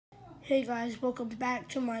Hey guys, welcome back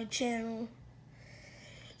to my channel.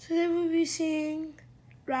 Today we'll be seeing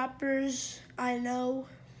rappers I know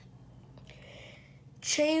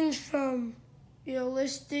change from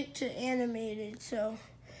realistic to animated. So,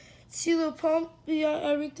 CeeLo Pump, we got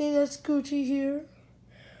everything that's Gucci here.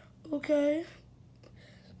 Okay,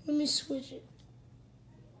 let me switch it.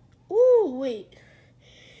 Ooh, wait.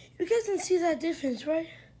 You guys can see that difference, right?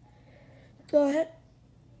 Go ahead.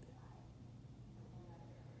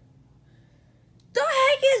 The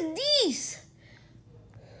heck is these?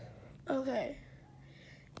 Okay.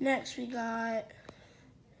 Next we got.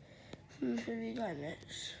 What we got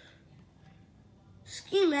next?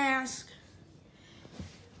 Ski Mask.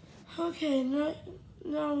 Okay,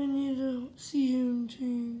 now we need to see him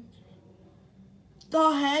change.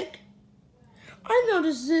 The heck? I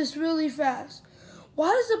noticed this really fast. Why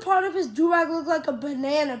does the part of his do-rag look like a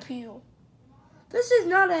banana peel? This is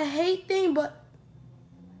not a hate thing, but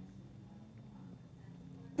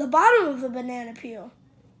the bottom of the banana peel.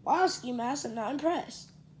 Wow, Ski Mask, I'm not impressed.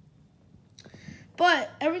 But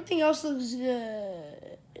everything else looks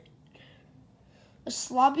good. A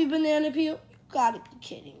sloppy banana peel? You gotta be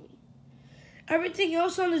kidding me. Everything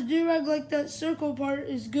else on his do-rag, like that circle part,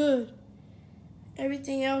 is good.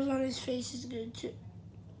 Everything else on his face is good too.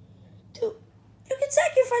 Dude, you can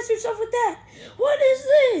sacrifice yourself with that. What is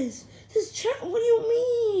this? What do you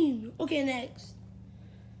mean? Okay, next.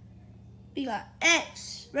 We got X.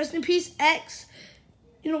 Rest in peace, X.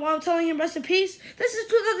 You know why I'm telling him rest in peace? This is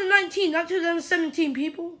 2019, not 2017,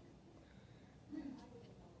 people.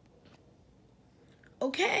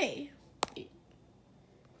 Okay.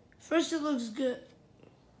 First it looks good.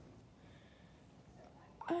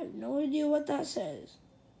 I have no idea what that says.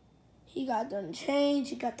 He got them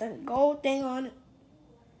chains, he got that gold thing on it.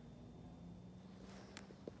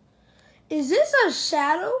 Is this a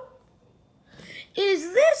shadow?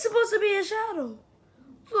 Is this supposed to be a shadow?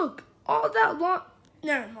 Look, all that long.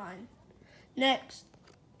 Never mind. Next.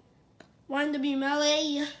 Want to be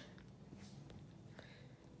melee.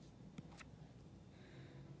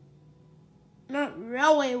 Not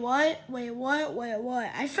really. What? Wait, what? Wait, what?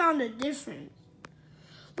 I found a difference.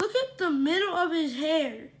 Look at the middle of his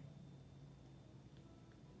hair.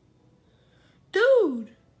 Dude.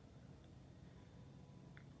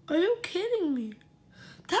 Are you kidding me?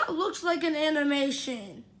 That looks like an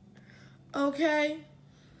animation. Okay?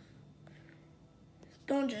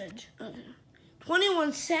 Don't judge. Okay.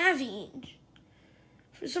 21 Savage.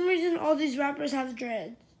 For some reason, all these rappers have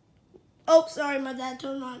dreads. Oh, sorry, my dad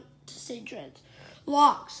told me not to say dreads.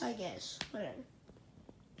 Locks, I guess. Whatever.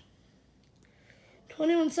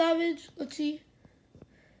 21 Savage. Let's see.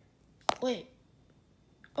 Wait.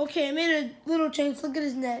 Okay, I made a little change. Look at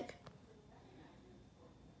his neck.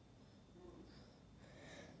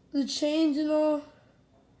 The chains and all.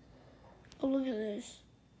 Oh, look at this.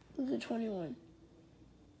 Look at 21.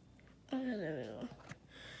 Okay, there we go.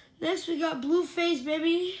 Next, we got Blueface,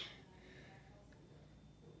 baby.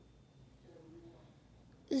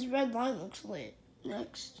 This red line looks lit.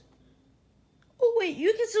 Next. Oh, wait,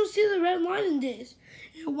 you can still see the red line in this.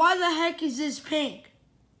 And why the heck is this pink?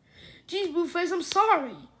 Jeez, Blueface, I'm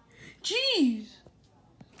sorry. Jeez.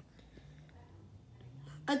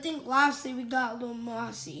 I think lastly, we got Lil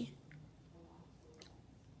Mossy.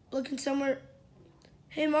 Looking somewhere.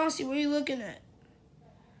 Hey, Mossy, what are you looking at?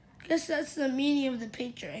 Guess that's the meaning of the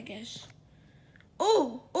picture, I guess.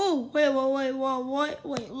 Oh, wait,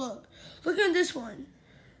 look. Look at this one.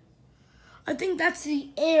 I think that's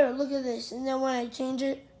the air. Look at this. And then when I change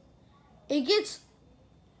it, it gets,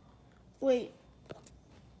 wait,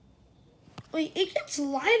 it gets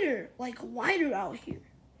lighter, like wider out here.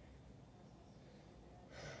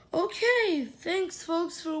 Okay, thanks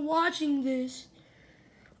folks for watching this.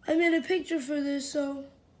 I made a picture for this, so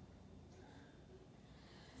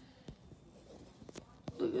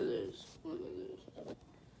look at this. Look at this.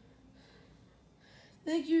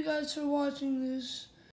 Thank you guys for watching this.